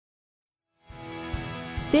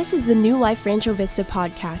This is the New Life Rancho Vista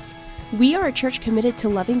podcast. We are a church committed to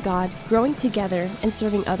loving God, growing together, and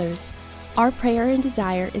serving others. Our prayer and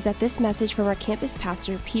desire is that this message from our campus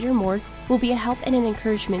pastor, Peter Moore, will be a help and an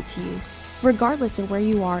encouragement to you, regardless of where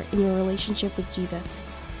you are in your relationship with Jesus.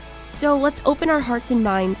 So let's open our hearts and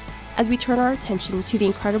minds as we turn our attention to the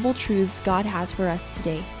incredible truths God has for us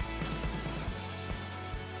today.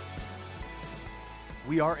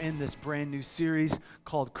 We are in this brand new series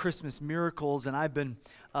called Christmas Miracles, and I've been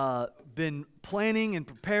planning and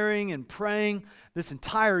preparing and praying this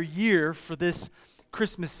entire year for this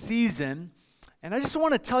Christmas season. And I just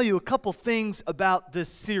want to tell you a couple things about this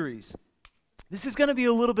series. This is going to be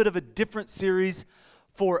a little bit of a different series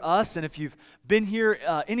for us, and if you've been here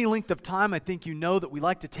any length of time, I think you know that we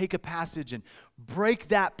like to take a passage and break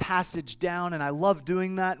that passage down, and I love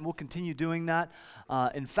doing that, and we'll continue doing that.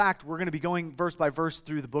 In fact, we're going to be going verse by verse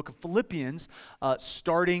through the book of Philippians,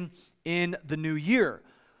 starting in the new year.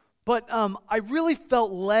 But I really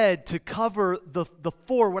felt led to cover the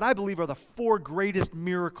four, what I believe are the four greatest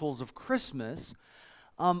miracles of Christmas,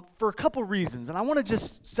 for a couple reasons, and I want to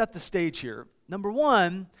just set the stage here. Number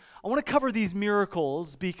one, I want to cover these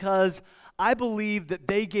miracles because I believe that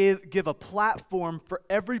they give a platform for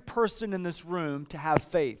every person in this room to have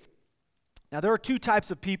faith. Now, there are two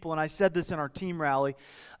types of people, and I said this in our team rally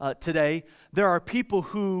today. There are people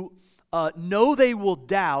who know they will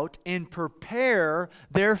doubt and prepare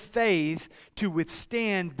their faith to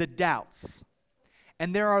withstand the doubts.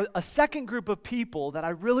 And there are a second group of people that I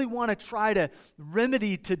really want to try to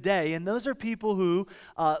remedy today, and those are people who,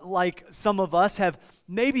 like some of us, have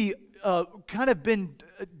maybe kind of been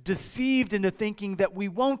deceived into thinking that we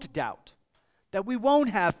won't doubt, that we won't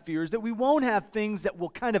have fears, that we won't have things that will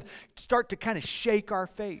kind of start to kind of shake our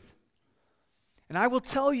faith. And I will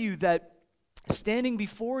tell you that standing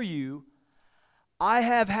before you, I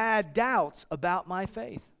have had doubts about my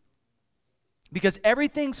faith. Because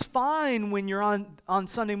everything's fine when you're on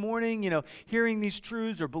Sunday morning, hearing these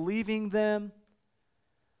truths or believing them.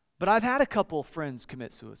 But I've had a couple friends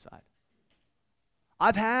commit suicide.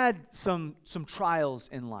 I've had some trials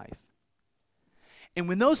in life. And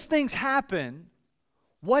when those things happen,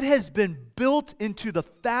 what has been built into the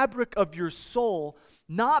fabric of your soul,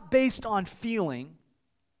 not based on feeling,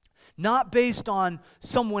 not based on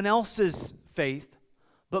someone else's faith,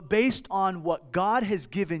 but based on what God has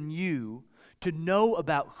given you to know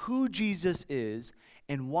about who Jesus is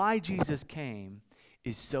and why Jesus came,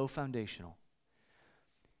 is so foundational.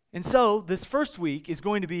 And so this first week is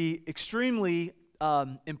going to be extremely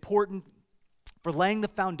important for laying the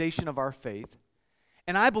foundation of our faith.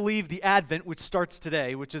 And I believe the Advent, which starts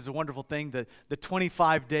today, which is a wonderful thing, the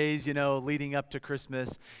 25 days, leading up to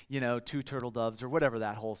Christmas, two turtle doves, or whatever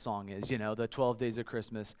that whole song is, the 12 days of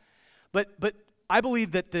Christmas. But I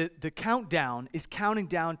believe that the countdown is counting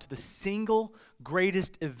down to the single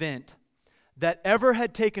greatest event that ever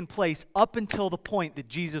had taken place up until the point that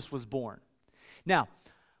Jesus was born. Now,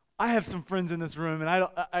 I have some friends in this room, and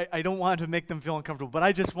I don't want to make them feel uncomfortable, but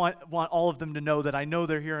I just want all of them to know that I know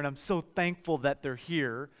they're here, and I'm so thankful that they're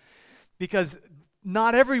here, because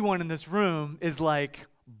not everyone in this room is like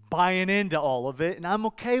buying into all of it, and I'm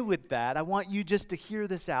okay with that. I want you just to hear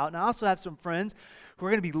this out. And I also have some friends who are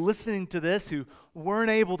going to be listening to this who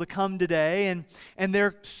weren't able to come today, and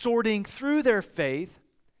they're sorting through their faith.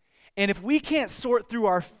 And if we can't sort through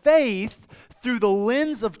our faith through the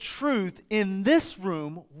lens of truth in this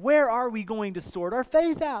room, where are we going to sort our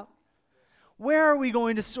faith out? Where are we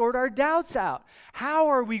going to sort our doubts out? How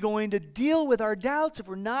are we going to deal with our doubts if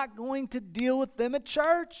we're not going to deal with them at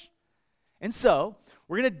church? And so,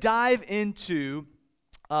 we're going to dive into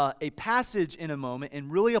a passage in a moment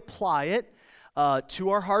and really apply it to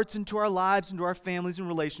our hearts and to our lives and to our families and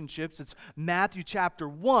relationships. It's Matthew chapter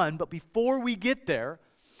 1, but before we get there,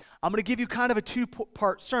 I'm going to give you kind of a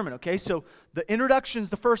two-part sermon, okay? So the introduction's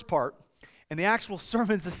the first part, and the actual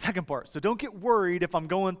sermon's the second part. So don't get worried if I'm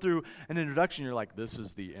going through an introduction. You're like, this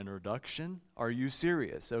is the introduction? Are you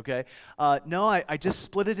serious, okay? No, I just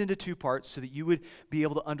split it into two parts so that you would be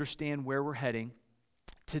able to understand where we're heading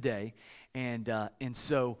today. And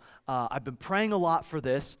so I've been praying a lot for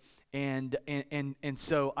this. And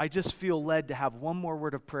so I just feel led to have one more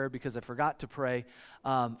word of prayer because I forgot to pray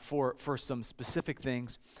for some specific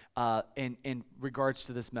things in regards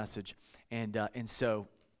to this message. And so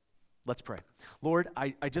let's pray. Lord,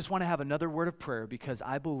 I just want to have another word of prayer because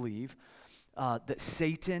I believe that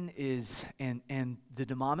Satan is and the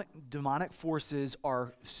demonic forces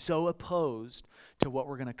are so opposed to what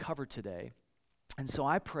we're going to cover today. And so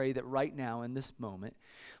I pray that right now in this moment,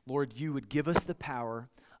 Lord, you would give us the power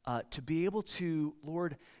to be able to,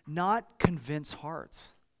 Lord, not convince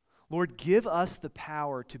hearts. Lord, give us the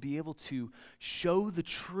power to be able to show the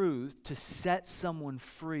truth, to set someone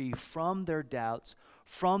free from their doubts,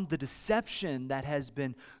 from the deception that has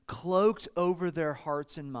been cloaked over their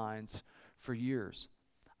hearts and minds for years.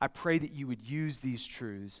 I pray that you would use these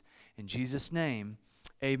truths. In Jesus' name,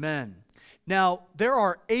 amen. Now, there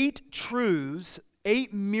are 8 truths,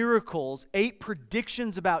 8 miracles, 8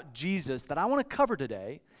 predictions about Jesus that I want to cover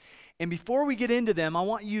today. And before we get into them, I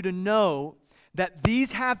want you to know that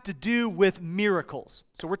these have to do with miracles.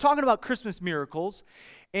 So we're talking about Christmas miracles,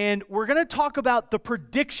 and we're going to talk about the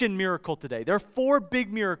prediction miracle today. There are 4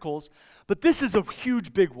 big miracles, but this is a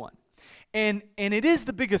huge big one. And it is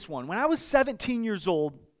the biggest one. When I was 17 years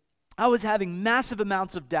old, I was having massive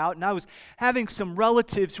amounts of doubt, and I was having some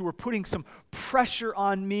relatives who were putting some pressure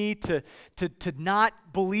on me to not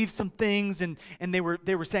believe some things, and they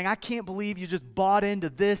were saying, I can't believe you just bought into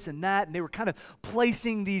this and that, and they were kind of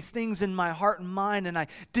placing these things in my heart and mind, and I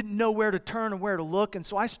didn't know where to turn and where to look, and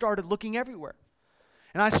so I started looking everywhere.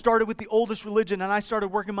 And I started with the oldest religion, and I started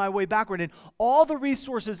working my way backward. And all the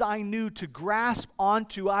resources I knew to grasp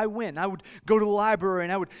onto, I went. I would go to the library,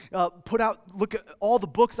 and I would look at all the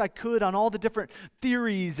books I could on all the different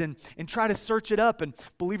theories and try to search it up. And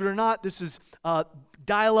believe it or not, this is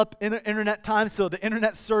dial-up internet time, so the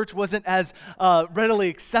internet search wasn't as readily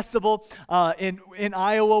accessible in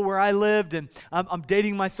Iowa where I lived, and I'm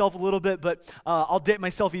dating myself a little bit, but I'll date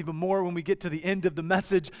myself even more when we get to the end of the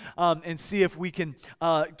message and see if we can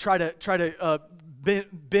try to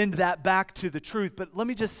bend that back to the truth. But let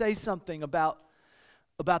me just say something about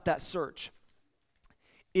that search.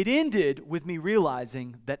 It ended with me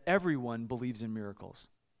realizing that everyone believes in miracles.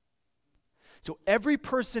 So every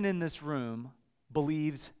person in this room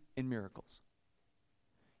believes in miracles.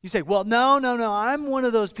 You say, well, no, I'm one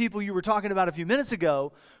of those people you were talking about a few minutes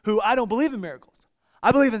ago who I don't believe in miracles.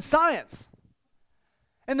 I believe in science.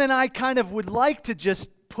 And then I kind of would like to just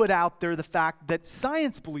put out there the fact that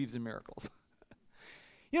science believes in miracles.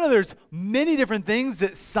 You know, there's many different things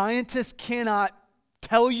that scientists cannot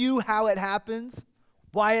tell you how it happens,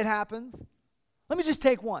 why it happens. Let me just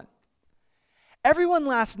take one. Everyone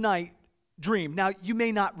last night dreamed. Now, you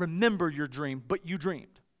may not remember your dream, but you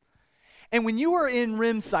dreamed. And when you were in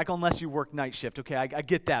REM cycle, unless you work night shift, okay, I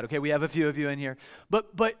get that, okay, we have a few of you in here.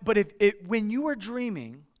 But when you were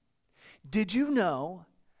dreaming, did you know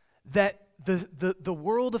that the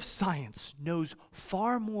world of science knows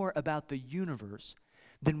far more about the universe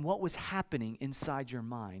than what was happening inside your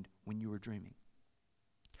mind when you were dreaming?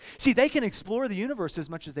 See, they can explore the universe as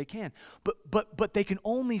much as they can, but they can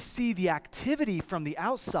only see the activity from the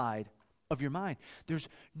outside of your mind. There's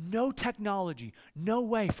no technology, no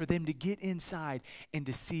way for them to get inside and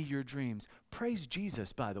to see your dreams. Praise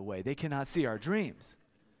Jesus, by the way. They cannot see our dreams.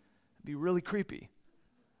 It'd be really creepy.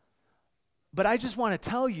 But I just want to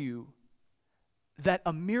tell you that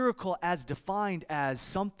a miracle as defined as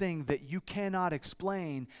something that you cannot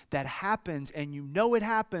explain that happens, and you know it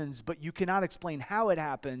happens, but you cannot explain how it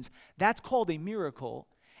happens, that's called a miracle.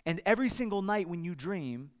 And every single night when you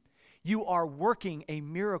dream, you are working a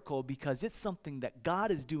miracle because it's something that God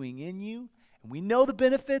is doing in you. And we know the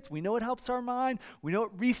benefits. We know it helps our mind. We know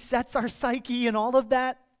it resets our psyche and all of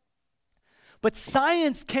that. But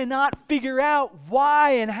science cannot figure out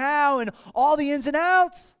why and how and all the ins and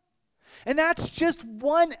outs. And that's just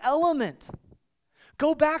one element.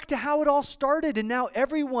 Go back to how it all started, and now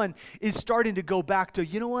everyone is starting to go back to,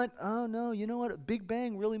 you know what? Oh, no, you know what? A Big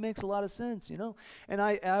Bang really makes a lot of sense, you know? And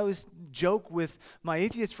I always joke with my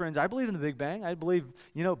atheist friends, I believe in the Big Bang. I believe,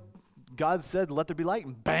 you know, God said, let there be light,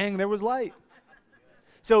 and bang, there was light.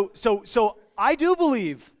 So I do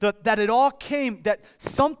believe that it all came, that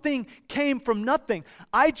something came from nothing.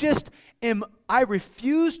 I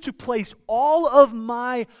refuse to place all of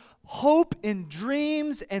my hope and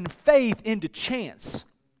dreams and faith into chance.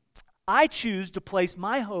 I choose to place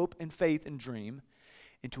my hope and faith and dream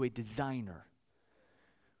into a designer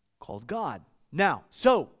called God. Now,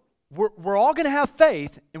 so we're all going to have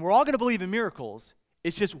faith and we're all going to believe in miracles.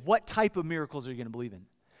 It's just what type of miracles are you going to believe in?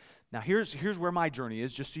 Now, here's where my journey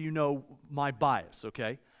is, just so you know my bias,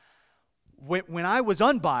 okay? When I was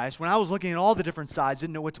unbiased, when I was looking at all the different sides,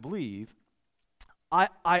 didn't know what to believe, I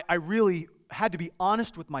really had to be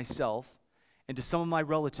honest with myself and to some of my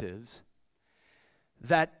relatives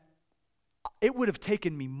that it would have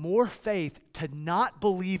taken me more faith to not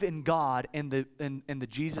believe in God and the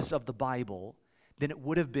Jesus of the Bible than it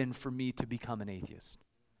would have been for me to become an atheist.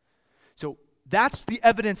 So that's the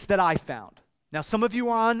evidence that I found. Now, some of you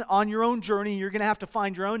are on your own journey. You're going to have to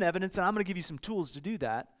find your own evidence, and I'm going to give you some tools to do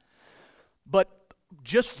that. But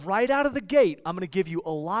just right out of the gate, I'm going to give you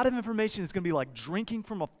a lot of information. It's going to be like drinking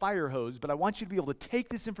from a fire hose, but I want you to be able to take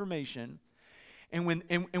this information, and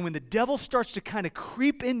when the devil starts to kind of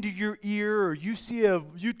creep into your ear, or you see a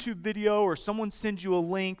YouTube video, or someone sends you a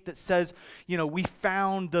link that says, we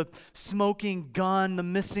found the smoking gun, the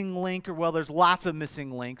missing link, or well, there's lots of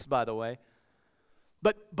missing links, by the way.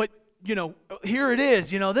 But here it is.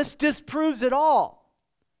 This disproves it all.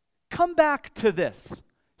 Come back to this.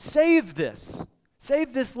 Save this.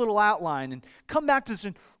 Save this little outline and come back to this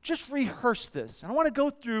and just rehearse this. And I want to go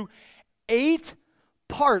through 8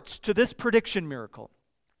 parts to this prediction miracle.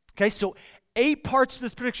 Okay, so 8 parts to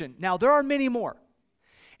this prediction. Now, there are many more.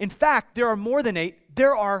 In fact, there are more than 8.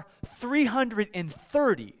 There are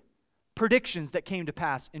 330 predictions that came to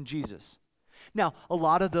pass in Jesus. Now, a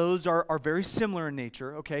lot of those are very similar in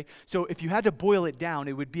nature, okay? So if you had to boil it down,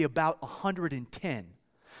 it would be about 110.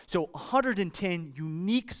 So 110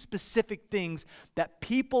 unique, specific things that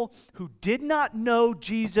people who did not know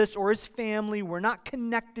Jesus or his family, were not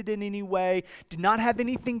connected in any way, did not have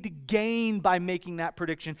anything to gain by making that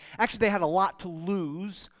prediction. Actually, they had a lot to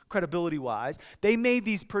lose, credibility-wise. They made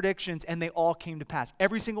these predictions, and they all came to pass.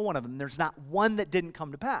 Every single one of them. There's not one that didn't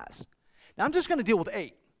come to pass. Now, I'm just going to deal with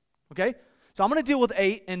 8, okay? So I'm going to deal with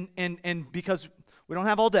 8, and because we don't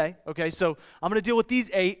have all day, okay? So I'm going to deal with these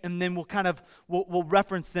 8, and then we'll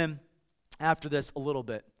reference them after this a little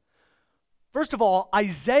bit. First of all,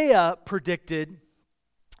 Isaiah predicted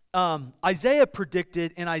in Isaiah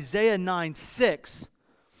 9:6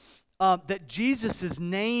 that Jesus'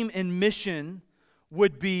 name and mission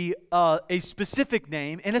would be a specific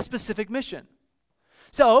name and a specific mission.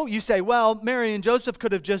 So you say, well, Mary and Joseph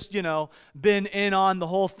could have just, been in on the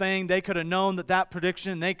whole thing. They could have known that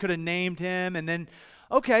prediction. They could have named him. And then,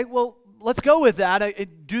 okay, well, let's go with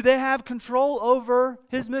that. Do they have control over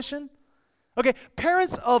his mission? Okay,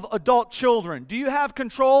 parents of adult children, do you have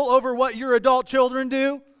control over what your adult children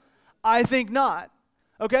do? I think not.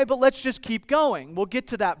 Okay, but let's just keep going. We'll get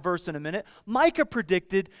to that verse in a minute. Micah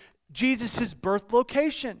predicted Jesus' birth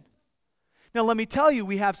location. Now, let me tell you,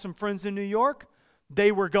 we have some friends in New York.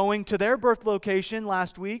 They were going to their birth location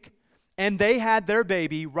last week, and they had their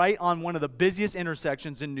baby right on one of the busiest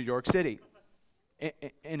intersections in New York City,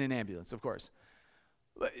 in an ambulance, of course.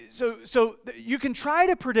 So you can try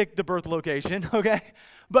to predict the birth location, okay?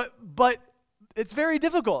 But it's very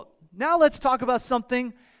difficult. Now let's talk about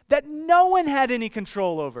something that no one had any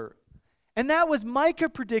control over. And that was Micah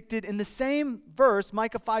predicted in the same verse,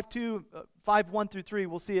 Micah 5:1-3,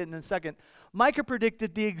 we'll see it in a second. Micah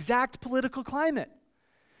predicted the exact political climate.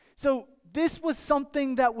 So this was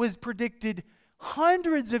something that was predicted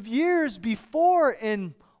hundreds of years before,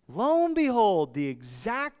 and lo and behold, the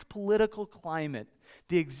exact political climate,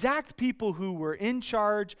 the exact people who were in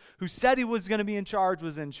charge, who said he was going to be in charge,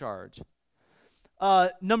 was in charge.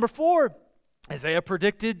 Number 4, Isaiah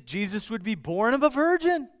predicted Jesus would be born of a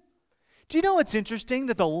virgin. Do you know it's interesting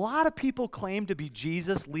that a lot of people claim to be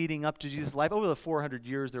Jesus leading up to Jesus' life? Over the 400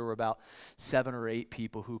 years, there were about 7 or 8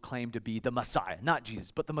 people who claimed to be the Messiah. Not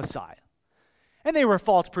Jesus, but the Messiah. And they were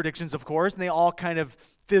false predictions, of course, and they all kind of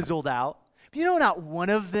fizzled out. But you know, not one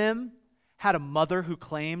of them had a mother who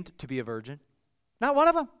claimed to be a virgin. Not one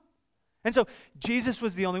of them. And so Jesus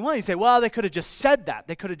was the only one. You say, well, they could have just said that.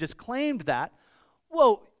 They could have just claimed that.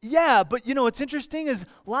 Well, yeah, but what's interesting is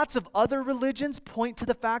lots of other religions point to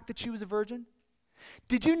the fact that she was a virgin.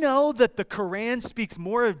 Did you know that the Quran speaks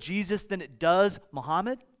more of Jesus than it does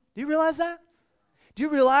Muhammad? Do you realize that? Do you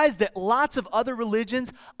realize that lots of other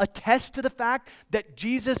religions attest to the fact that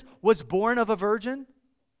Jesus was born of a virgin?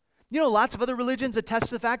 Lots of other religions attest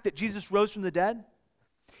to the fact that Jesus rose from the dead.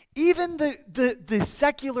 Even the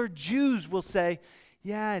secular Jews will say,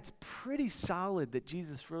 yeah, it's pretty solid that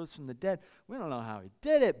Jesus rose from the dead. We don't know how he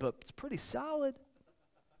did it, but it's pretty solid.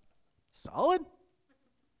 Solid?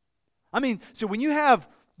 I mean, so when you have,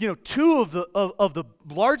 2 of the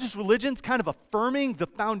largest religions kind of affirming the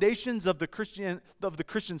foundations of the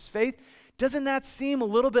Christian's faith, doesn't that seem a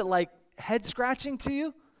little bit like head scratching to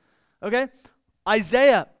you? Okay?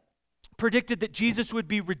 Isaiah predicted that Jesus would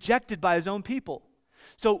be rejected by his own people.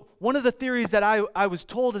 So one of the theories that I was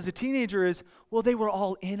told as a teenager is, well, they were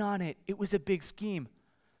all in on it. It was a big scheme.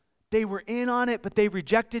 They were in on it, but they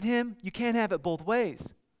rejected him. You can't have it both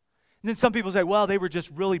ways. And then some people say, well, they were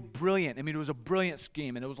just really brilliant. I mean, it was a brilliant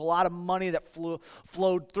scheme, and there was a lot of money that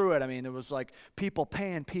flowed through it. I mean, there was like people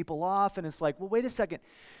paying people off, and it's like, well, wait a second.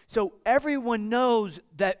 So everyone knows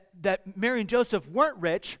that Mary and Joseph weren't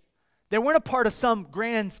rich. They weren't a part of some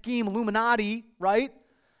grand scheme, Illuminati, right?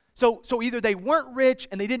 So either they weren't rich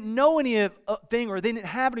and they didn't know anything, or they didn't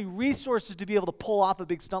have any resources to be able to pull off a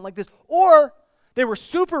big stunt like this, or They were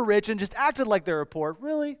super rich and just acted like they were poor.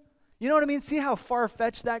 Really? You know what I mean? See how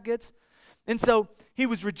far-fetched that gets? And so he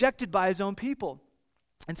was rejected by his own people.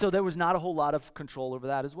 And so there was not a whole lot of control over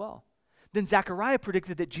that as well. Then Zechariah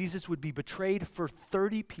predicted that Jesus would be betrayed for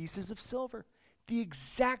 30 pieces of silver, the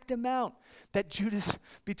exact amount that Judas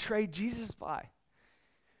betrayed Jesus by.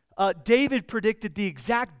 David predicted the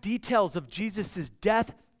exact details of Jesus'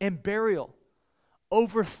 death and burial.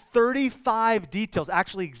 Over 35 details,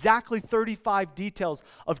 actually exactly 35 details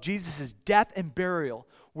of Jesus' death and burial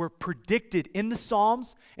were predicted in the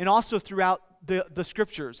Psalms and also throughout the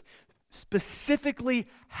scriptures. Specifically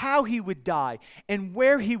how he would die and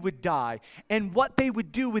where he would die and what they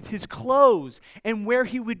would do with his clothes and where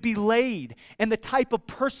he would be laid and the type of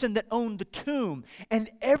person that owned the tomb and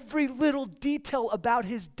every little detail about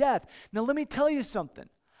his death. Now let me tell you something.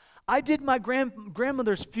 I did my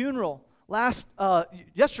grandmother's funeral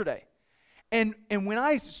yesterday, and when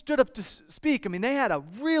I stood up to speak, I mean, they had a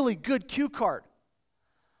really good cue card.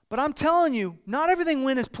 But I'm telling you, not everything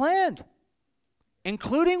went as planned.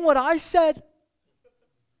 Including what I said,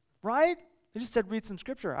 right? They just said, read some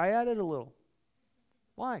scripture. I added a little.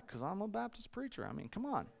 Why? Because I'm a Baptist preacher. I mean, come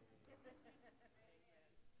on.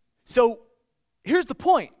 So, here's the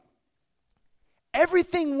point.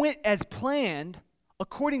 Everything went as planned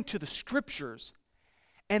according to the scriptures,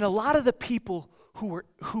 and a lot of the people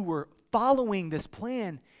who were following this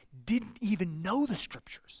plan didn't even know the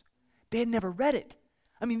scriptures. They had never read it.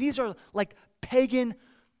 I mean, these are like pagan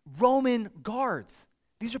Roman guards.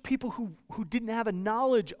 These are people who didn't have a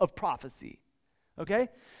knowledge of prophecy. Okay?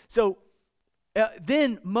 So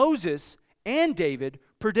then Moses and David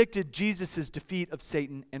predicted Jesus' defeat of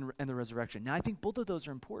Satan and the resurrection. Now I think both of those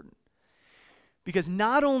are important. Because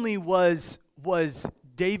not only was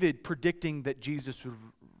David predicting that Jesus would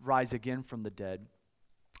rise again from the dead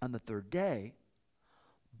on the third day,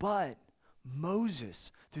 but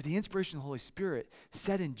Moses, through the inspiration of the Holy Spirit,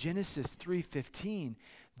 said in Genesis 3:15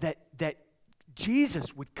 that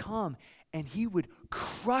Jesus would come and he would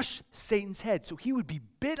crush Satan's head. So he would be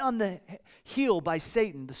bit on the heel by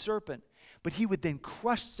Satan, the serpent, but he would then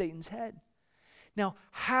crush Satan's head. Now,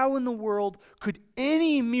 how in the world could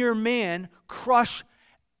any mere man crush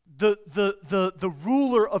the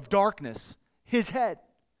ruler of darkness, his head?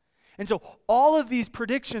 And so all of these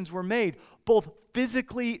predictions were made, both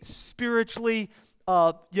physically, spiritually,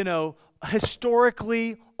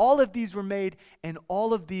 historically. All of these were made, and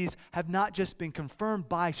all of these have not just been confirmed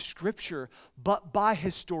by Scripture, but by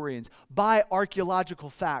historians, by archaeological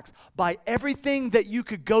facts, by everything that you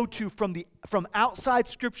could go to from outside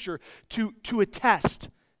Scripture to attest.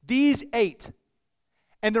 These 8,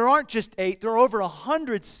 and there aren't just 8, there are over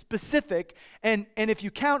 100 specific, and if you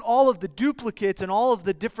count all of the duplicates and all of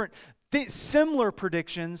the different similar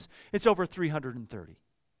predictions, it's over 330.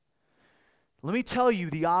 Let me tell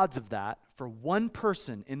you the odds of that for one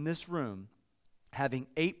person in this room having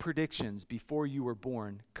 8 predictions before you were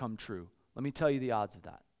born come true. Let me tell you the odds of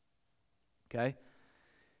that. Okay?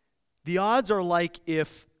 The odds are like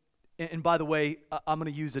if, and by the way, I'm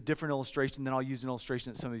going to use a different illustration than I'll use an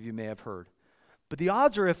illustration that some of you may have heard. But the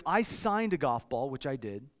odds are if I signed a golf ball, which I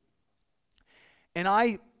did, and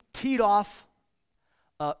I teed off,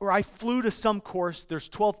 or I flew to some course. There's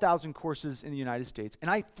 12,000 courses in the United States.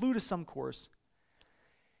 And I flew to some course.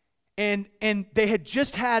 And they had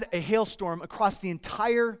just had a hailstorm across the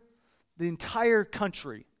entire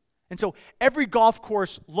country. And so every golf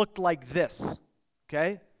course looked like this.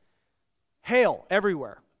 Okay? Hail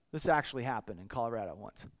everywhere. This actually happened in Colorado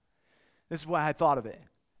once. This is why I thought of it.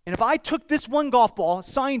 And if I took this one golf ball,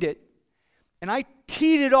 signed it, and I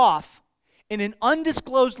teed it off in an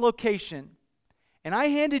undisclosed location, and I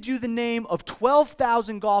handed you the name of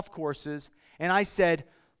 12,000 golf courses, and I said,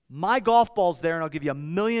 my golf ball's there, and I'll give you $1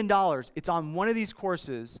 million. It's on one of these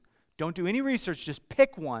courses. Don't do any research. Just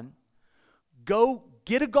pick one. Go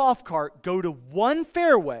get a golf cart. Go to one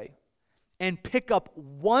fairway and pick up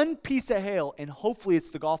one piece of hail, and hopefully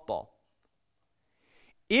it's the golf ball.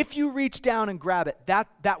 If you reach down and grab it,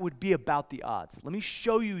 that would be about the odds. Let me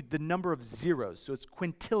show you the number of zeros. So it's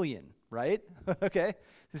quintillion, right? Okay?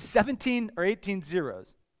 17 or 18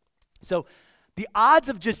 zeros. So the odds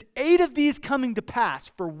of just 8 of these coming to pass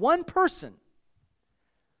for one person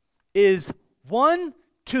is 1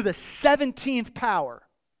 to the 17th power.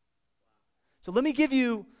 So let me give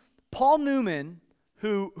you, Paul Newman,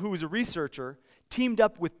 who was a researcher, teamed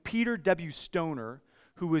up with Peter W. Stoner,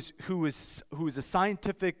 who was a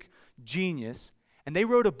scientific genius, and they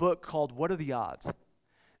wrote a book called What Are the Odds?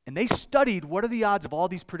 And they studied what are the odds of all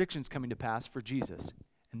these predictions coming to pass for Jesus.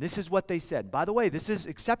 And this is what they said. By the way, this is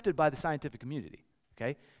accepted by the scientific community,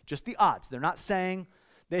 okay? Just the odds. They're not saying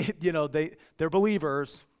they're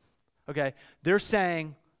believers, okay? They're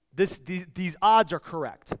saying these odds are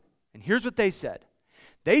correct. And here's what they said.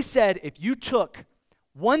 They said if you took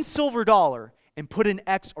one silver dollar and put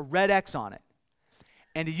a red X on it,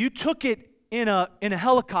 and you took it in a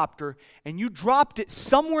helicopter and you dropped it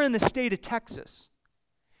somewhere in the state of Texas,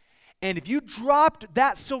 and if you dropped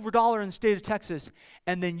that silver dollar in the state of Texas,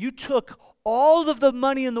 and then you took all of the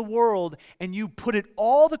money in the world and you put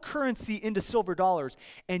all the currency into silver dollars,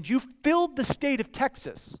 and you filled the state of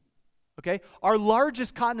Texas, okay, our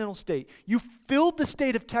largest continental state, you filled the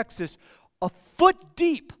state of Texas a foot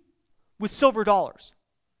deep with silver dollars,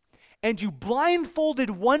 and you blindfolded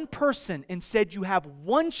one person and said you have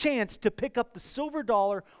one chance to pick up the silver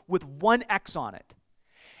dollar with one X on it,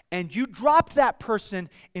 and you dropped that person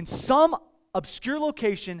in some obscure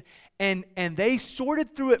location, and they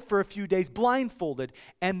sorted through it for a few days blindfolded,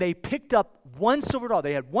 and they picked up one silver dollar.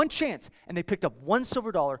 They had one chance, and they picked up one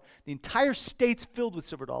silver dollar. The entire state's filled with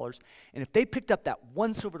silver dollars, and if they picked up that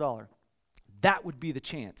one silver dollar, that would be the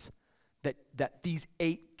chance that these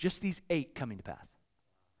eight coming to pass.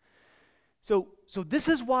 So this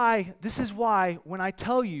is why when I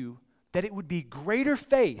tell you that it would be greater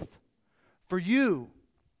faith for you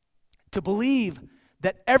to believe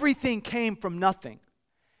that everything came from nothing,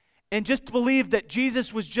 and just to believe that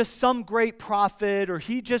Jesus was just some great prophet, or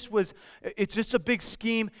it's just a big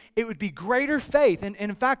scheme, it would be greater faith. And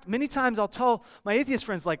in fact, many times I'll tell my atheist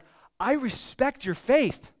friends, like, I respect your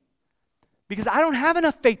faith because I don't have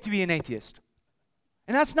enough faith to be an atheist.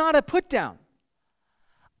 And that's not a put down.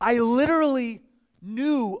 I literally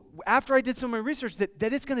knew after I did some of my research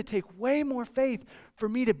that it's going to take way more faith for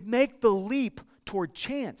me to make the leap toward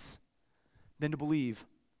chance than to believe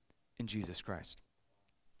in Jesus Christ.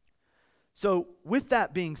 So with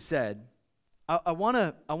that being said, I want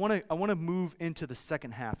to move into the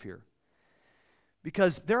second half here,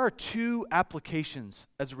 because there are two applications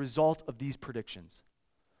as a result of these predictions.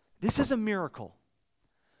 This is a miracle,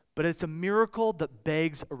 but it's a miracle that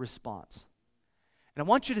begs a response. And I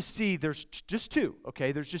want you to see there's just two,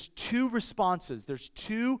 okay? There's just two responses. There's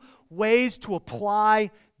two ways to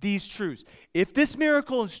apply these truths. If this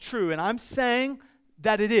miracle is true, and I'm saying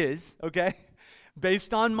that it is, okay,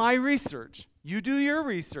 based on my research, you do your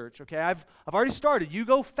research, okay? I've already started. You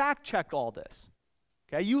go fact check all this,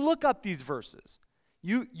 okay? You look up these verses.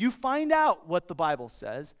 You find out what the Bible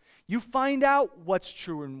says. You find out what's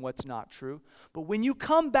true and what's not true. But when you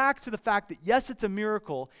come back to the fact that, yes, it's a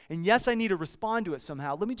miracle, and yes, I need to respond to it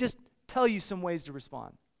somehow, let me just tell you some ways to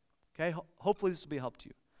respond. Okay? Hopefully this will be a help to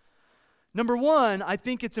you. Number one, I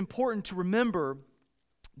think it's important to remember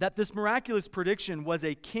that this miraculous prediction was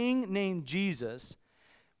a king named Jesus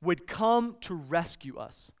would come to rescue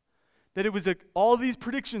us. That it was all these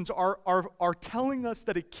predictions are telling us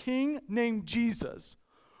that a king named Jesus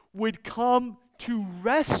would come to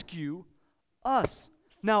rescue us.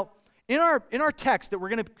 Now, in our text that we're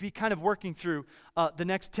going to be kind of working through the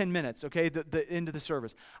next 10 minutes, okay, the end of the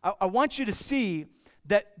service, I want you to see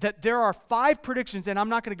that there are 5 predictions, and I'm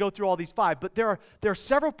not going to go through all these 5, but there are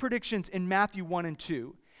several predictions in Matthew 1 and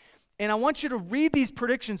 2. And I want you to read these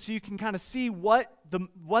predictions so you can kind of see what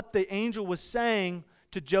the angel was saying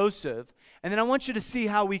to Joseph, and then I want you to see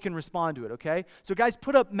how we can respond to it, okay? So guys,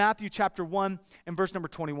 put up Matthew chapter 1 and verse number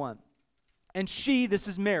 21. And she, this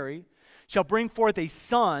is Mary, shall bring forth a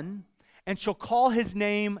son, and shall call his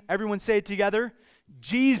name, everyone say it together,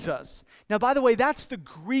 Jesus. Now, by the way, that's the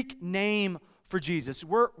Greek name for Jesus.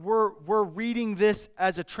 We're reading this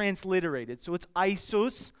as a transliterated, so it's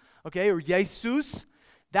Isus, okay, or Jesus.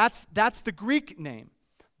 That's the Greek name.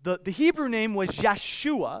 The Hebrew name was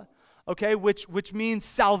Yeshua, okay, which means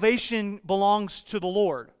salvation belongs to the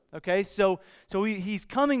Lord. Okay, so he's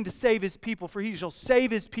coming to save his people, for he shall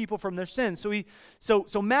save his people from their sins.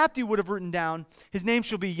 So Matthew would have written down, his name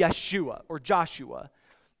shall be Yeshua or Joshua,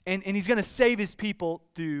 and he's going to save his people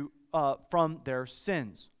from their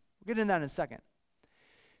sins. We'll get into that in a second.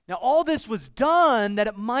 Now, all this was done that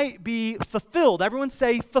it might be fulfilled. Everyone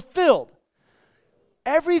say fulfilled.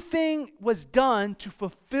 Everything was done to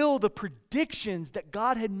fulfill the predictions that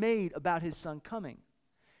God had made about his son coming.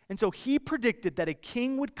 And so he predicted that a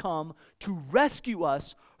king would come to rescue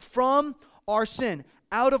us from our sin,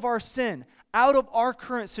 out of our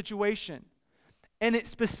current situation. And it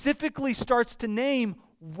specifically starts to name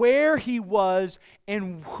where he was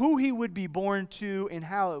and who he would be born to and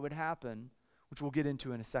how it would happen, which we'll get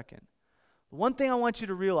into in a second. One thing I want you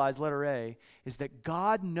to realize, letter A, is that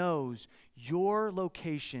God knows your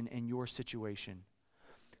location and your situation.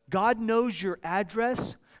 God knows your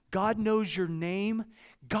address. God knows your name.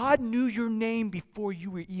 God knew your name before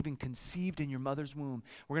you were even conceived in your mother's womb.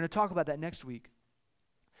 We're going to talk about that next week.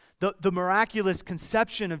 the miraculous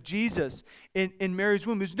conception of Jesus in Mary's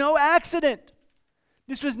womb. It was no accident.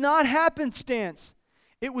 This was not happenstance.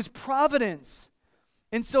 It was providence.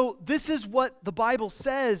 And so this is what the Bible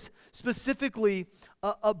says specifically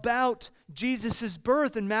about Jesus'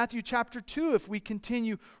 birth in Matthew chapter 2. If we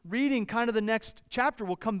continue reading kind of the next chapter,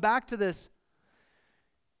 we'll come back to this.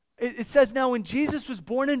 It says, now when Jesus was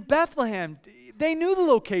born in Bethlehem, they knew the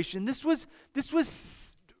location. This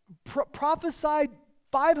was prophesied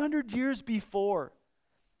 500 years before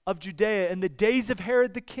of Judea in the days of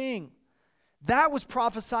Herod the king. That was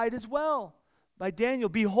prophesied as well by Daniel.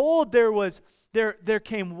 Behold, there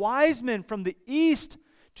came wise men from the east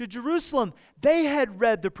to Jerusalem. They had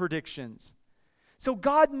read the predictions. So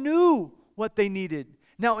God knew what they needed.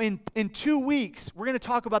 Now in 2 weeks, we're going to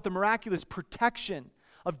talk about the miraculous protection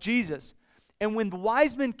of Jesus. And when the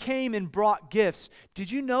wise men came and brought gifts,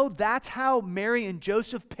 did you know that's how Mary and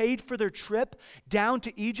Joseph paid for their trip down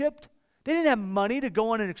to Egypt? They didn't have money to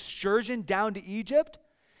go on an excursion down to Egypt.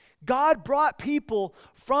 God brought people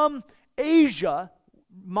from Asia,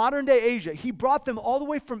 modern day Asia. He brought them all the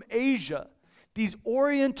way from Asia, these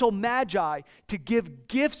oriental magi, to give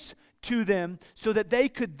gifts to them so that they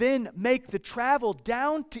could then make the travel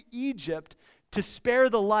down to Egypt to spare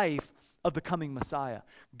the life of the coming Messiah.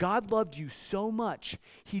 God loved you so much,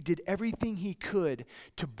 He did everything He could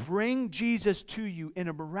to bring Jesus to you in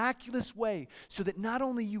a miraculous way so that not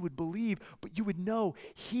only you would believe, but you would know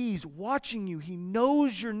He's watching you. He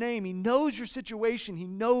knows your name. He knows your situation. He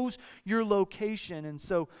knows your location. And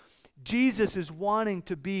so Jesus is wanting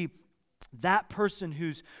to be that person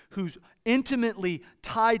who's intimately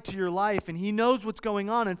tied to your life, and He knows what's going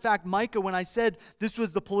on. In fact, Micah, when I said this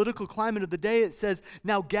was the political climate of the day, it says,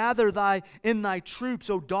 now gather in thy troops,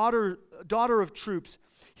 O daughter of troops.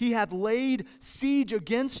 He hath laid siege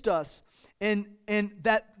against us, and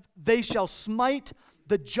that they shall smite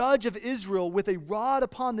the judge of Israel with a rod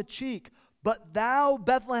upon the cheek. But thou,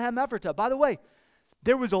 Bethlehem Ephratah. By the way,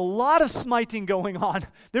 there was a lot of smiting going on.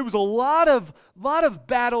 There was a lot of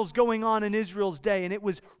battles going on in Israel's day, and it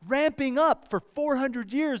was ramping up for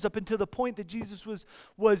 400 years up until the point that Jesus was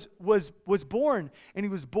born. And He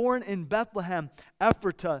was born in Bethlehem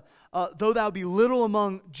Ephratah. Though thou be little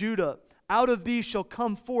among Judah, out of thee shall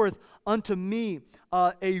come forth unto me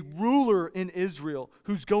a ruler in Israel,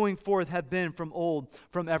 whose going forth have been from old,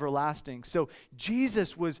 from everlasting. So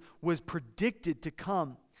Jesus was predicted to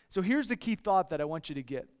come. So here's the key thought that I want you to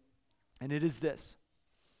get, and it is this: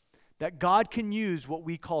 that God can use what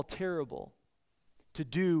we call terrible to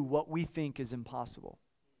do what we think is impossible.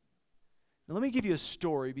 Now let me give you a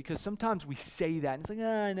story, because sometimes we say that, and it's like,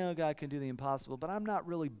 I know God can do the impossible, but I'm not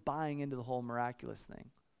really buying into the whole miraculous thing.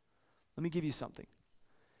 Let me give you something.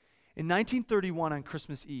 In 1931 on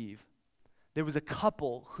Christmas Eve, there was a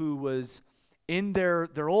couple who was in their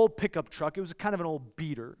old pickup truck. It was kind of an old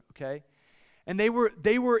beater, okay? And they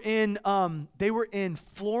were in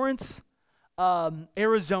Florence,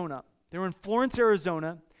 Arizona. They were in Florence,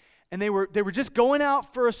 Arizona, and they were just going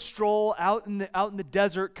out for a stroll out in the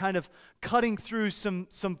desert, kind of cutting through some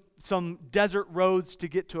desert roads to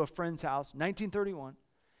get to a friend's house. 1931.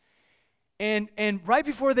 And right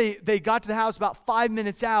before they got to the house, about 5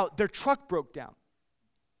 minutes out, their truck broke down.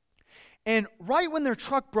 And right when their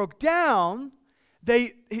truck broke down,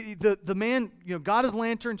 the man, got his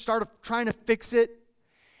lantern, started trying to fix it.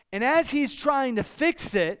 And as he's trying to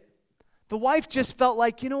fix it, the wife just felt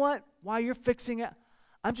like, you know what? While you're fixing it,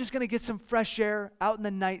 I'm just going to get some fresh air out in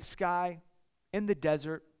the night sky, in the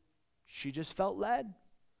desert. She just felt led.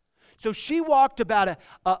 So she walked about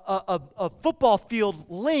a football field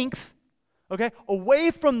length, okay,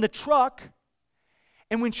 away from the truck.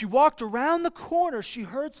 And when she walked around the corner, she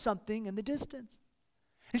heard something in the distance.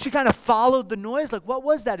 And she kind of followed the noise, like, what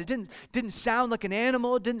was that? It didn't sound like an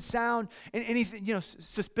animal. It didn't sound anything,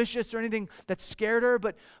 suspicious or anything that scared her.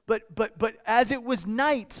 But as it was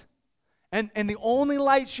night, and the only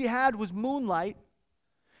light she had was moonlight,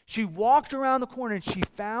 she walked around the corner and she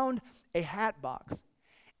found a hat box.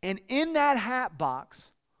 And in that hat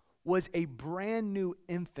box was a brand new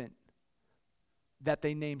infant that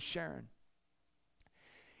they named Sharon.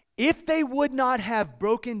 If they would not have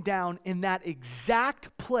broken down in that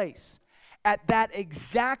exact place at that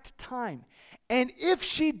exact time, and if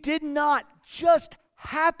she did not just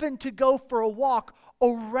happen to go for a walk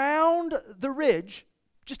around the ridge,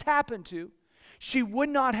 just happened to, she would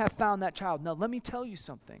not have found that child. Now, let me tell you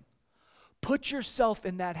something. Put yourself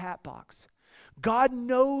in that hat box. God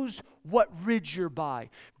knows what ridge you're by.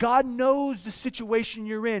 God knows the situation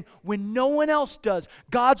you're in when no one else does.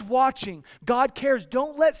 God's watching. God cares.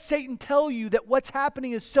 Don't let Satan tell you that what's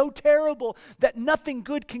happening is so terrible that nothing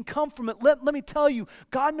good can come from it. Let me tell you,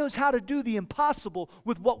 God knows how to do the impossible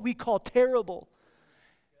with what we call terrible.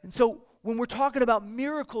 And so when we're talking about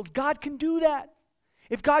miracles, God can do that.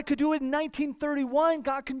 If God could do it in 1931,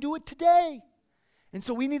 God can do it today. And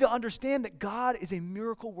so we need to understand that God is a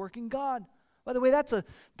miracle-working God. By the way, that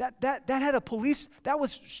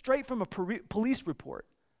was straight from a police report.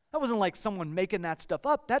 That wasn't like someone making that stuff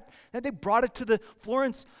up. That they brought it to the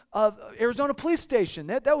Florence, Arizona police station.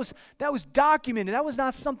 That was documented. That was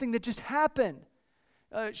not something that just happened.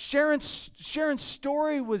 Sharon's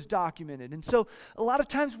story was documented. And so a lot of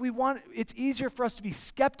times it's easier for us to be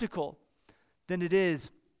skeptical than it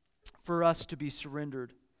is for us to be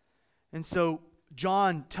surrendered. And so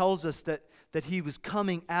John tells us that he was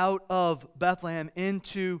coming out of Bethlehem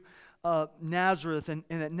into Nazareth, and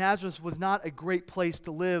that Nazareth was not a great place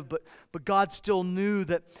to live, but God still knew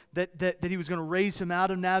that he was going to raise him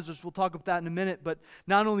out of Nazareth. We'll talk about that in a minute, but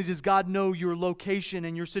not only does God know your location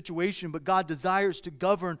and your situation, but God desires to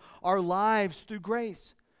govern our lives through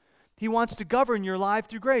grace. He wants to govern your life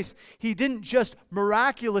through grace. He didn't just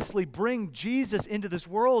miraculously bring Jesus into this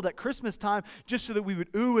world at Christmas time just so that we would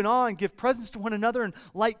ooh and ah and give presents to one another and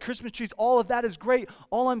light Christmas trees. All of that is great.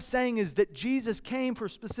 All I'm saying is that Jesus came for a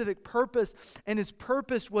specific purpose, and his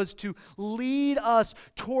purpose was to lead us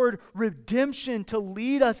toward redemption, to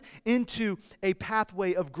lead us into a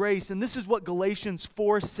pathway of grace. And this is what Galatians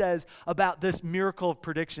 4 says about this miracle of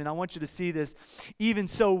prediction. I want you to see this. Even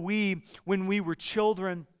so, when we were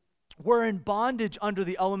children, were in bondage under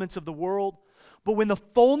the elements of the world. But when the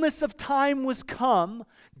fullness of time was come,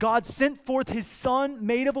 God sent forth his Son,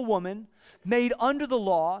 made of a woman, made under the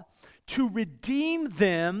law, to redeem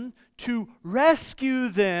them, to rescue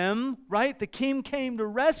them, right? The King came to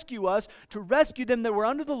rescue us, to rescue them that were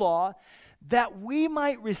under the law, that we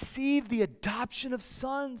might receive the adoption of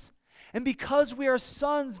sons. And because we are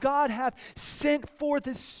sons, God hath sent forth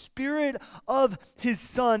the Spirit of his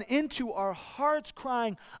Son into our hearts,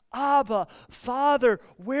 crying, Abba, Father,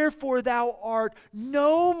 wherefore thou art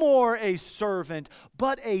no more a servant,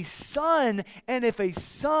 but a son, and if a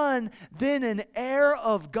son, then an heir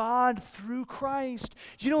of God through Christ.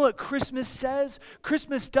 Do you know what Christmas says?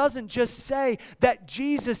 Christmas doesn't just say that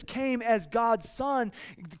Jesus came as God's son.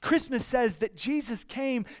 Christmas says that Jesus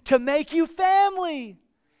came to make you family.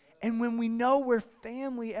 And when we know we're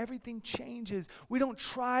family, everything changes. We don't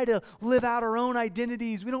try to live out our own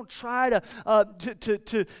identities. We don't try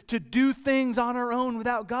to do things on our own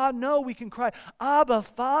without God. No, we can cry, Abba,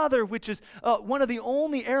 Father, which is one of the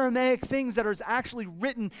only Aramaic things that is actually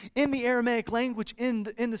written in the Aramaic language in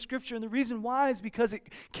the Scripture. And the reason why is because it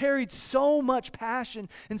carried so much passion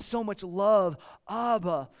and so much love.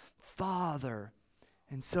 Abba, Father.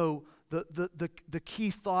 And so the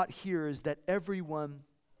key thought here is that everyone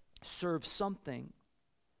serve something,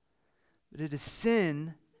 but it is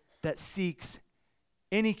sin that seeks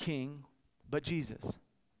any king but Jesus.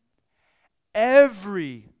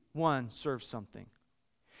 Everyone serves something.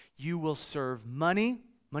 You will serve money.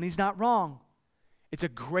 Money's not wrong. It's a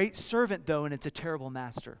great servant, though, and it's a terrible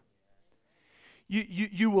master.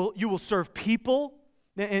 You will serve people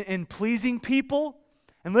and pleasing people.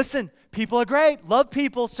 And listen, people are great. Love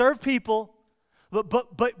people, serve people,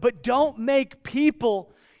 but don't make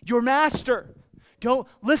people your master. Don't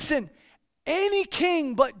listen. Any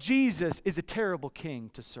king but Jesus is a terrible king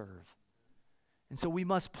to serve. And so we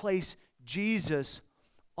must place Jesus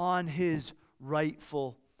on his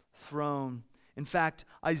rightful throne. In fact,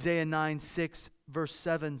 Isaiah 9:6 verse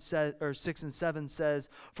 7 says, or 6 and 7 says,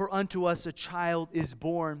 "For unto us a child is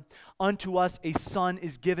born, unto us a son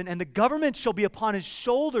is given, and the government shall be upon his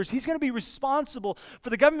shoulders." He's going to be responsible for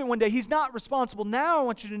the government one day. He's not responsible now. I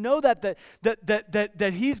want you to know that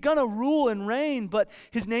he's going to rule and reign, but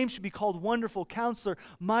his name should be called Wonderful Counselor,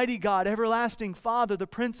 Mighty God, Everlasting Father, the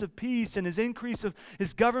Prince of Peace, and his increase of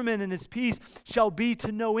his government and his peace shall be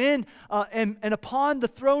to no end, and upon the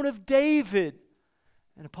throne of David,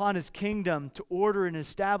 and upon his kingdom, to order and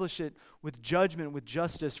establish it with judgment, with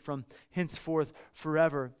justice from henceforth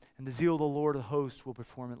forever. And the zeal of the Lord of hosts will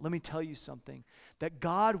perform it. Let me tell you something, that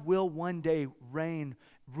God will one day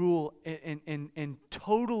rule and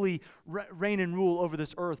totally reign and rule over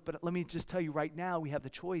this earth. But let me just tell you right now, we have the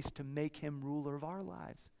choice to make him ruler of our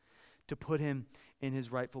lives, to put him in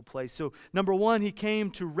his rightful place. So number one, he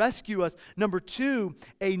came to rescue us. Number two,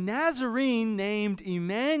 a Nazarene named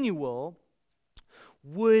Emmanuel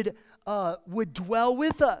would dwell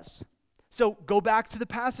with us. So go back to the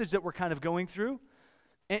passage that we're kind of going through.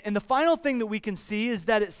 And the final thing that we can see is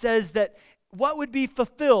that it says that what would be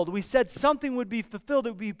fulfilled? We said something would be fulfilled.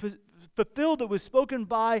 It would be fulfilled that was spoken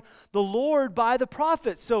by the Lord, by the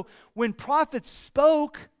prophets. So when prophets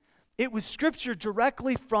spoke, it was scripture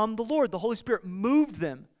directly from the Lord. The Holy Spirit moved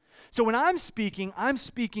them. So when I'm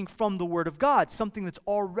speaking from the Word of God, something that's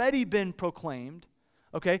already been proclaimed,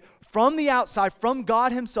 okay, from the outside, from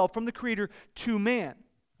God himself, from the Creator to man,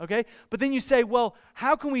 okay? But then you say, well,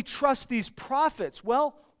 how can we trust these prophets?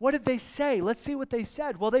 Well, what did they say? Let's see what they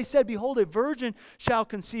said. Well, they said, behold, a virgin shall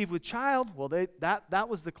conceive with child. Well, that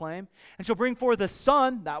was the claim. And shall bring forth a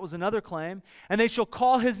son. That was another claim. And they shall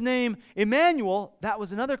call his name Emmanuel. That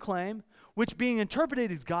was another claim, which being interpreted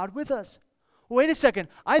is God with us. Well, wait a second.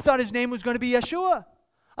 I thought his name was going to be Yeshua.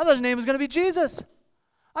 I thought his name was going to be Jesus.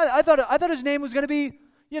 I thought his name was going to be, Jesus.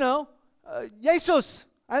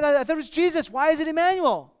 I thought it was Jesus. Why is it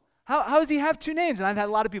Emmanuel? How does he have two names? And I've had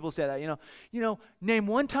a lot of people say that, name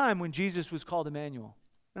one time when Jesus was called Emmanuel.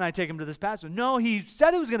 And I take him to this passage. No, he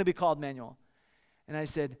said it was going to be called Emmanuel. And I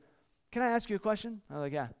said, can I ask you a question? I was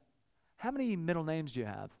like, yeah. How many middle names do you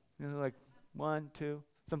have? Like 1, 2,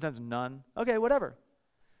 sometimes none. Okay, whatever.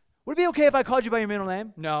 Would it be okay if I called you by your middle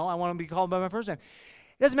name? No, I want to be called by my first name.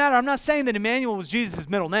 It doesn't matter. I'm not saying that Emmanuel was Jesus'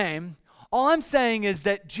 middle name. All I'm saying is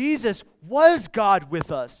that Jesus was God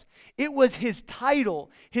with us. It was his title.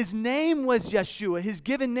 His name was Yeshua. His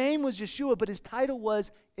given name was Yeshua, but his title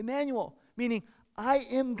was Emmanuel, meaning I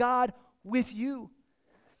am God with you.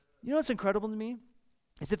 You know what's incredible to me?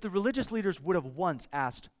 Is if the religious leaders would have once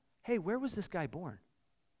asked, hey, where was this guy born?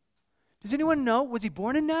 Does anyone know? Was he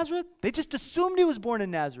born in Nazareth? They just assumed he was born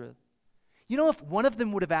in Nazareth. You know, if one of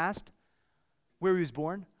them would have asked where he was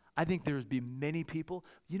born, I think there would be many people.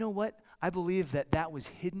 You know what? I believe that was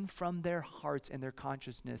hidden from their hearts and their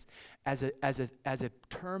consciousness as a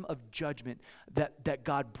term of judgment that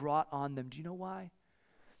God brought on them. Do you know why?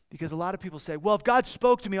 Because a lot of people say, well, if God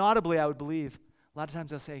spoke to me audibly, I would believe. A lot of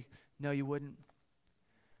times they'll say, no, you wouldn't.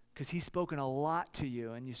 Because he's spoken a lot to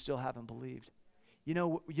you and you still haven't believed. You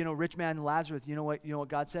know, rich man Lazarus, you know what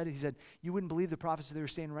God said? He said, you wouldn't believe the prophecy they were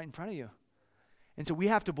saying right in front of you. And so we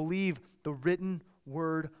have to believe the written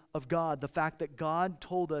word of God, the fact that God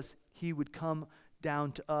told us he would come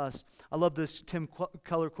down to us. I love this Tim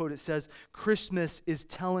Keller quote. It says, Christmas is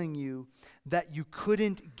telling you that you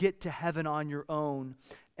couldn't get to heaven on your own,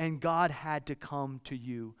 and God had to come to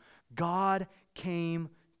you. God came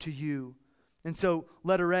to you. And so,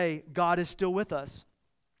 letter A, God is still with us.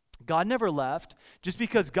 God never left. Just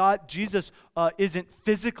because Jesus isn't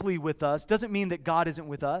physically with us doesn't mean that God isn't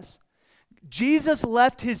with us. Jesus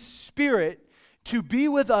left his Spirit to be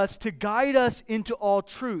with us, to guide us into all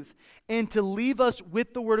truth, and to leave us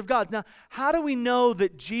with the Word of God. Now, how do we know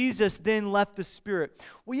that Jesus then left the Spirit?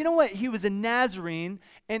 Well, you know what? He was a Nazarene,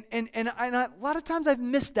 and a lot of times I've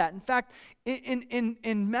missed that. In fact,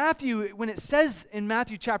 in Matthew, when it says in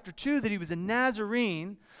Matthew chapter 2 that he was a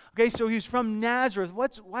Nazarene, okay, so he was from Nazareth.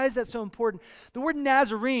 Why is that so important? The word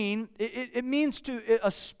Nazarene, it means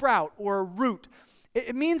a sprout or a root.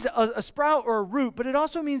 It means a sprout or a root, but it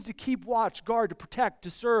also means to keep watch, guard, to protect, to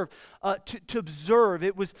serve, to observe.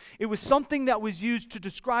 It was something that was used to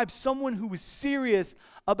describe someone who was serious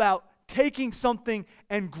about taking something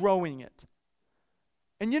and growing it.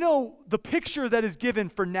 And the picture that is given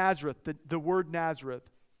for Nazareth, the word Nazareth,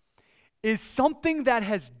 is something that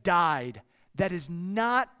has died, that is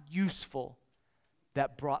not useful,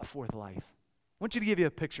 that brought forth life. I want you to give you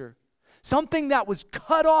a picture. Something that was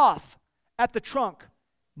cut off at the trunk,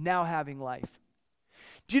 now having life.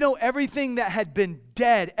 Do you know everything that had been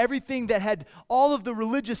dead, everything that had all of the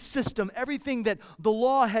religious system, everything that the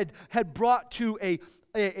law had brought to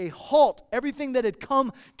a halt, everything that had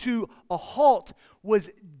come to a halt was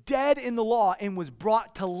dead in the law and was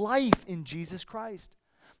brought to life in Jesus Christ.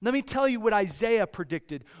 Let me tell you what Isaiah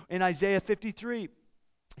predicted in Isaiah 53. It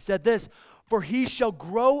said this, for he shall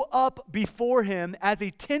grow up before him as a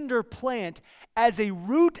tender plant, as a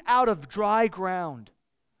root out of dry ground.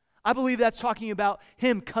 I believe that's talking about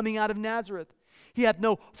him coming out of Nazareth. He hath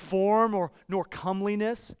no form nor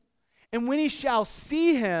comeliness. And when he shall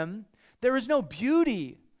see him, there is no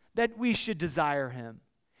beauty that we should desire him.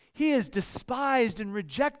 He is despised and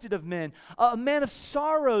rejected of men, a man of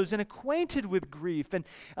sorrows and acquainted with grief. And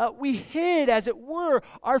we hid, as it were,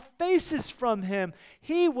 our faces from him.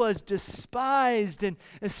 He was despised and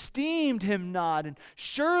esteemed him not. And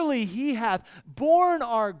surely he hath borne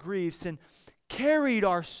our griefs and carried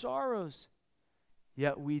our sorrows.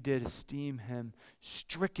 Yet we did esteem him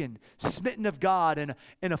stricken, smitten of God,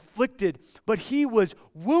 and afflicted. But he was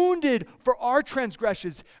wounded for our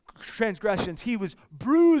transgressions, transgressions. He was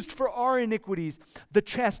bruised for our iniquities. The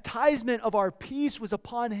chastisement of our peace was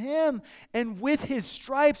upon him, and with his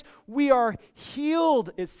stripes we are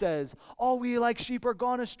healed, it says. All we like sheep are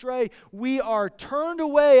gone astray. We are turned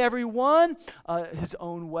away, every one his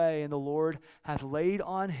own way, and the Lord hath laid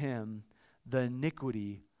on him the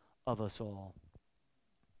iniquity of us all.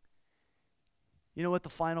 You know what the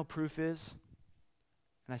final proof is?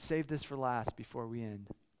 And I saved this for last before we end.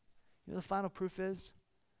 You know the final proof is?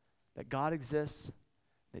 That God exists,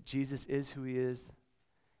 that Jesus is who he is,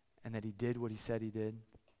 and that he did what he said he did.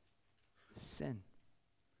 Sin.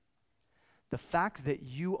 The fact that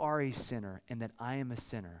you are a sinner and that I am a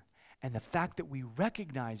sinner, and the fact that we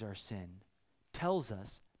recognize our sin, tells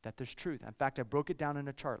us that there's truth. In fact, I broke it down in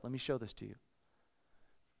a chart. Let me show this to you.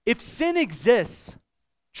 If sin exists,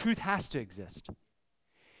 truth has to exist.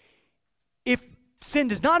 If sin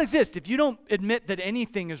does not exist, if you don't admit that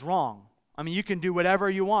anything is wrong, I mean, you can do whatever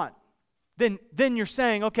you want, then you're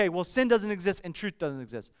saying, okay, well, sin doesn't exist and truth doesn't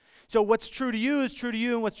exist. So what's true to you is true to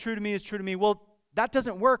you, and what's true to me is true to me. Well, that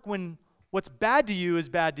doesn't work when what's bad to you is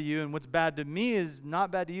bad to you, and what's bad to me is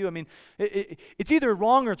not bad to you. I mean, it's either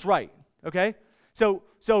wrong or it's right, okay? So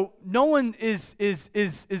no one is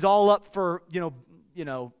all up for,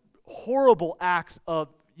 horrible acts of,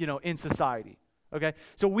 in society, okay?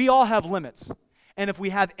 So we all have limits. And if we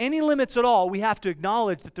have any limits at all, we have to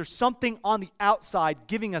acknowledge that there's something on the outside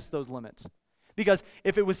giving us those limits. Because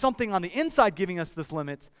if it was something on the inside giving us those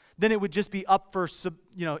limits, then it would just be up for,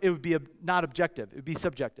 it would be not objective. It would be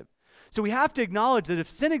subjective. So we have to acknowledge that if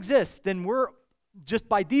sin exists, then we're just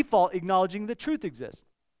by default acknowledging that truth exists.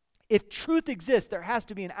 If truth exists, there has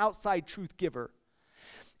to be an outside truth giver.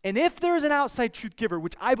 And if there's an outside truth giver,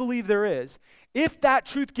 which I believe there is, if that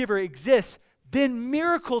truth giver exists, then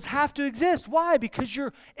miracles have to exist. Why? Because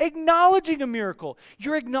you're acknowledging a miracle.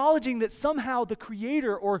 You're acknowledging that somehow the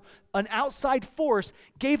Creator or an outside force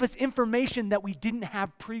gave us information that we didn't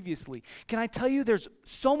have previously. Can I tell you, there's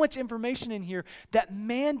so much information in here that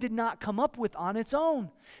man did not come up with on its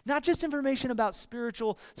own. Not just information about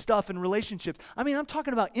spiritual stuff and relationships. I mean, I'm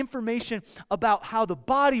talking about information about how the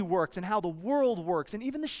body works and how the world works, and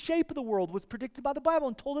even the shape of the world was predicted by the Bible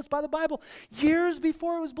and told us by the Bible years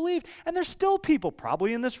before it was believed. And there's still people,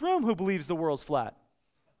 probably in this room, who believes the world's flat.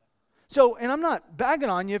 So, and I'm not bagging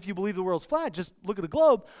on you if you believe the world's flat, just look at the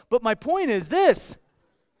globe. But my point is this: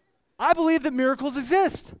 I believe that miracles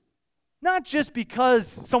exist. Not just because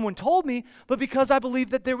someone told me, but because I believe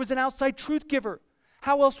that there was an outside truth giver.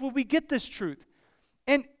 How else would we get this truth?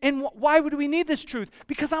 And why would we need this truth?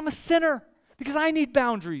 Because I'm a sinner. Because I need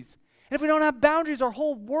boundaries. And if we don't have boundaries, our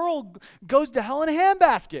whole world goes to hell in a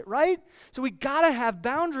handbasket, right? So we got to have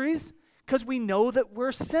boundaries because we know that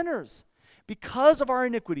we're sinners. Because of our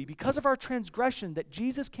iniquity, because of our transgression that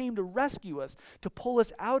Jesus came to rescue us, to pull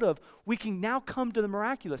us out of, we can now come to the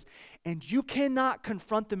miraculous. And you cannot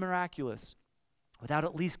confront the miraculous without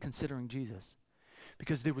at least considering Jesus.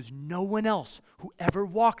 Because there was no one else who ever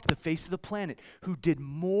walked the face of the planet who did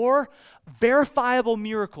more verifiable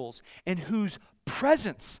miracles and whose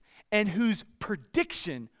presence and whose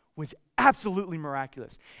prediction was absolutely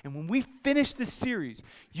miraculous. And when we finish this series,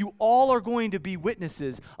 you all are going to be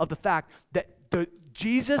witnesses of the fact that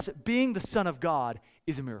Jesus being the Son of God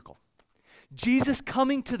is a miracle. Jesus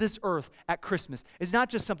coming to this earth at Christmas is not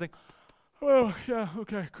just something, oh, yeah,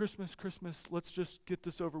 okay, Christmas, let's just get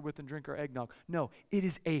this over with and drink our eggnog. No, it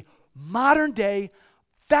is a modern day,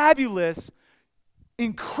 fabulous,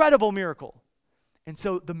 incredible miracle. And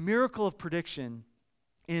so the miracle of prediction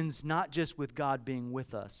ends not just with God being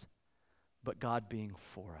with us, but God being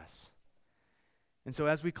for us. And so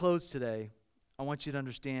as we close today, I want you to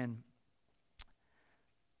understand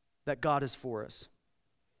that God is for us.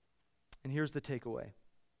 And here's the takeaway.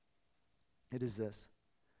 It is this: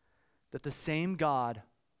 that the same God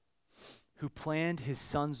who planned his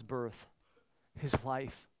Son's birth, his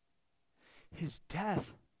life, his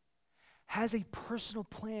death, has a personal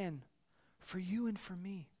plan for you and for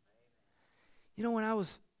me. You know, when I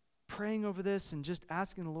was praying over this and just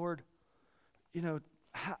asking the Lord,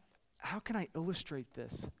 how can I illustrate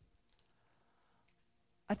this?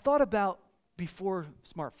 I thought about before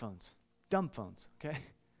smartphones, dumb phones, okay?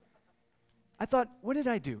 I thought, what did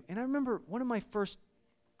I do? And I remember one of my first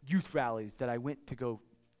youth rallies that I went to go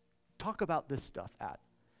talk about this stuff at.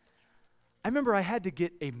 I remember I had to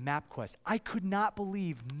get a MapQuest. I could not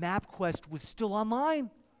believe MapQuest was still online.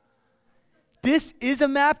 This is a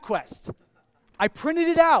MapQuest. I printed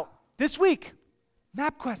it out this week.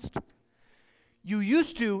 MapQuest. You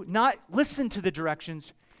used to not listen to the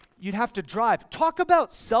directions. You'd have to drive. Talk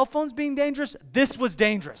about cell phones being dangerous. This was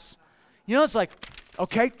dangerous. It's like,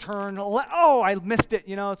 Okay, turn left. Oh, I missed it.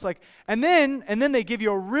 It's like, and then they give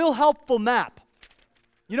you a real helpful map.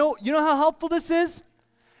 You know how helpful this is?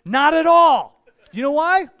 Not at all. You know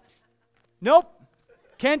why? Nope.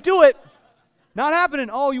 Can't do it. Not happening.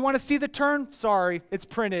 Oh, you want to see the turn? Sorry, it's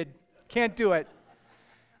printed. Can't do it.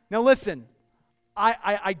 Now listen,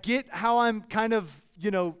 I get how I'm kind of,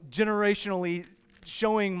 generationally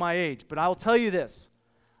showing my age, but I'll tell you this.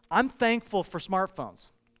 I'm thankful for smartphones.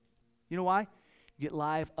 You know why? You get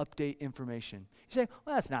live update information. You say,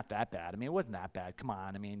 well, that's not that bad. It wasn't that bad. Come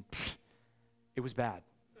on. It was bad.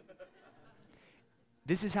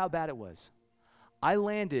 This is how bad it was. I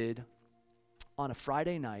landed on a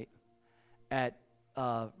Friday night at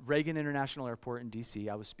Reagan International Airport in D.C.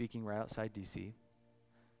 I was speaking right outside D.C.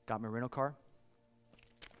 Got my rental car.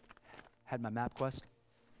 Had my MapQuest.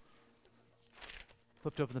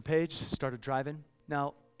 Flipped open the page, started driving.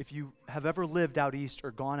 Now, if you have ever lived out east or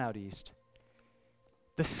gone out east,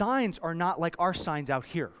 the signs are not like our signs out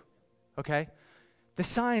here, okay? The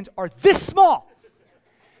signs are this small.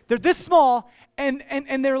 They're this small, and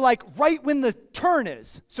they're like right when the turn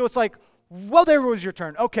is. So it's like, well, there was your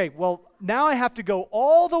turn. Okay, well, now I have to go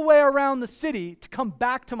all the way around the city to come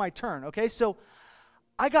back to my turn, okay? So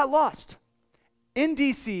I got lost in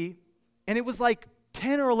D.C., and it was like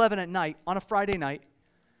 10 or 11 at night on a Friday night,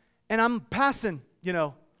 and I'm passing,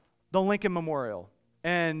 the Lincoln Memorial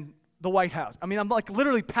and the White House. I'm like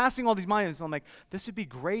literally passing all these monuments, and I'm like, this would be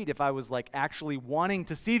great if I was like actually wanting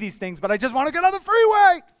to see these things, but I just want to get on the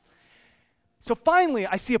freeway. So finally,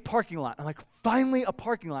 I see a parking lot. I'm like, finally a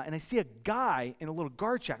parking lot. And I see a guy in a little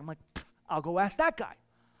guard shack. I'm like, I'll go ask that guy.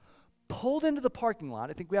 Pulled into the parking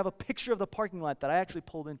lot. I think we have a picture of the parking lot that I actually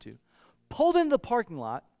pulled into. Pulled into the parking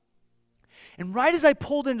lot. And right as I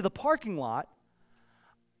pulled into the parking lot,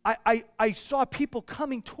 I saw people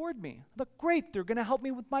coming toward me. I'm like, great, they're going to help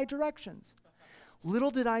me with my directions.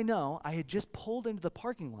 Little did I know, I had just pulled into the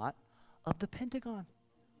parking lot of the Pentagon.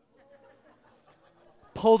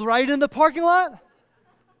 Pulled right in the parking lot.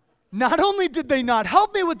 Not only did they not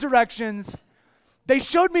help me with directions, they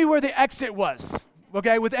showed me where the exit was,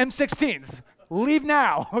 okay, with M16s. Leave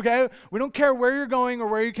now, okay? We don't care where you're going or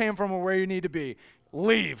where you came from or where you need to be.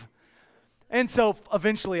 Leave. And so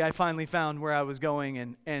eventually I finally found where I was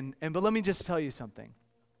going, but let me just tell you something.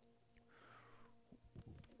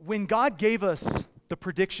 When God gave us the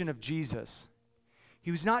prediction of Jesus,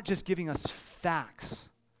 he was not just giving us facts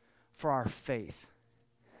for our faith.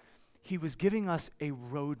 He was giving us a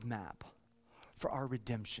roadmap for our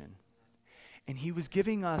redemption. And he was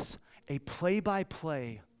giving us a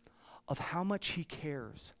play-by-play of how much he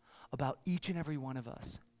cares about each and every one of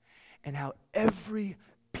us, and how every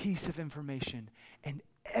piece of information and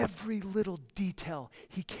every little detail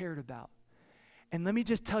he cared about. And let me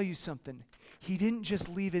just tell you something. He didn't just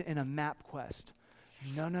leave it in a map quest.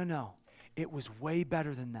 No. It was way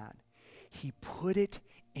better than that. He put it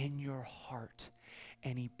in your heart.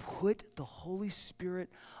 And he put the Holy Spirit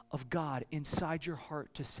of God inside your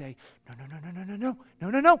heart to say,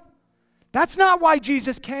 no. That's not why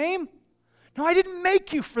Jesus came. No, I didn't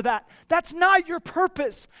make you for that. That's not your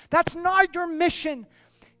purpose. That's not your mission.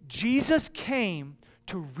 Jesus came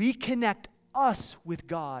to reconnect us with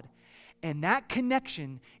God. And that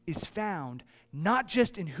connection is found not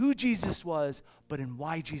just in who Jesus was, but in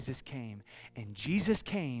why Jesus came. And Jesus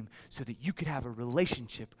came so that you could have a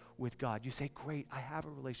relationship with God. You say, great, I have a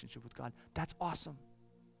relationship with God. That's awesome.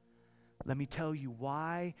 Let me tell you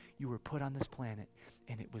why you were put on this planet.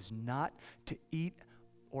 And it was not to eat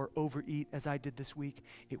or overeat as I did this week.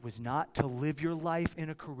 It was not to live your life in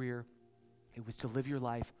a career. It was to live your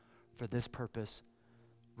life for this purpose.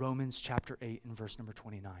 Romans chapter 8 and verse number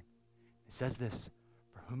 29. It says this,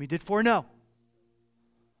 for whom he did foreknow,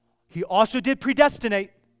 he also did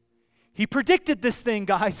predestinate. He predicted this thing,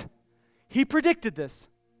 guys. He predicted this.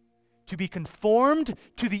 To be conformed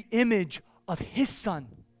to the image of his Son.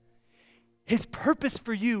 His purpose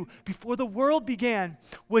for you before the world began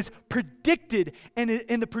was predicted, and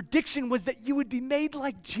the prediction was that you would be made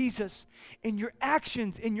like Jesus in your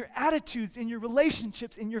actions, in your attitudes, in your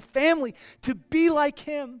relationships, in your family, to be like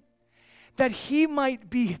him, that he might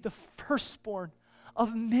be the firstborn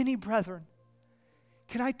of many brethren.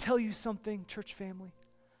 Can I tell you something, church family?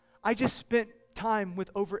 I just spent time with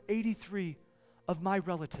over 83 of my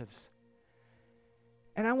relatives,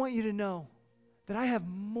 and I want you to know that I have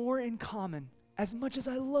more in common. As much as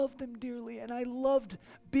I love them dearly and I loved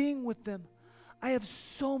being with them, I have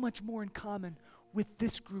so much more in common with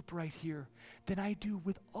this group right here than I do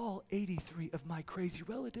with all 83 of my crazy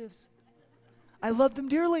relatives. I love them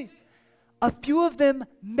dearly. A few of them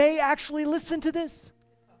may actually listen to this,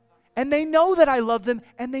 and they know that I love them,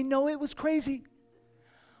 and they know it was crazy.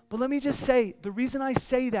 But let me just say, the reason I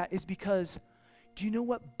say that is because, do you know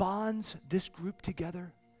what bonds this group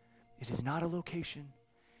together? It is not a location.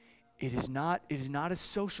 It is not a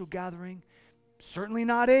social gathering. Certainly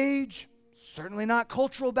not age. Certainly not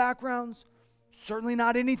cultural backgrounds. Certainly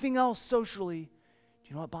not anything else socially. Do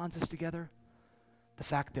you know what bonds us together? The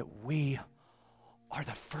fact that we are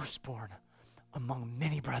the firstborn among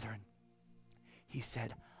many brethren. He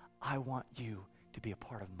said, I want you to be a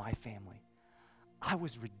part of my family. I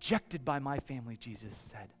was rejected by my family, Jesus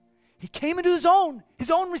said. He came into his own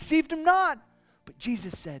received him not. But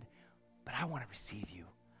Jesus said, but I want to receive you.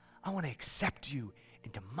 I want to accept you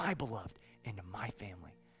into my beloved, into my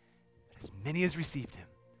family. But as many as received him,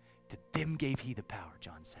 to them gave he the power,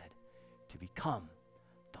 John said, to become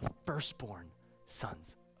the firstborn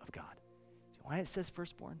sons of God. Do you know why it says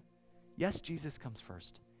firstborn? Yes, Jesus comes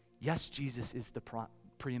first. Yes, Jesus is the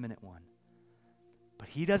preeminent one. But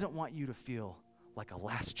he doesn't want you to feel like a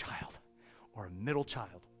last child or a middle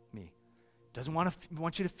child, me. Doesn't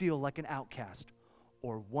want you to feel like an outcast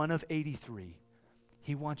or one of 83.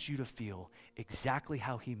 He wants you to feel exactly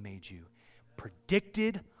how he made you.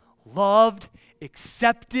 Predicted, loved,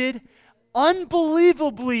 accepted,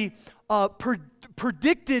 unbelievably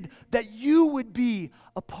predicted that you would be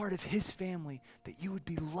a part of his family, that you would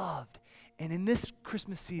be loved. And in this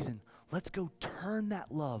Christmas season, let's go turn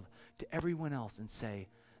that love to everyone else and say,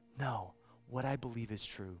 no, what I believe is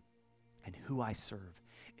true and who I serve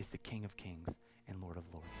is the King of Kings and Lord of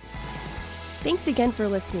Lords. Thanks again for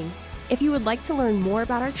listening. If you would like to learn more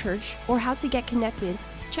about our church or how to get connected,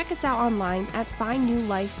 check us out online at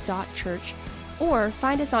findnewlife.church or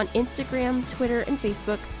find us on Instagram, Twitter, and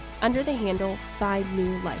Facebook under the handle Find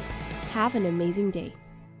New Life. Have an amazing day.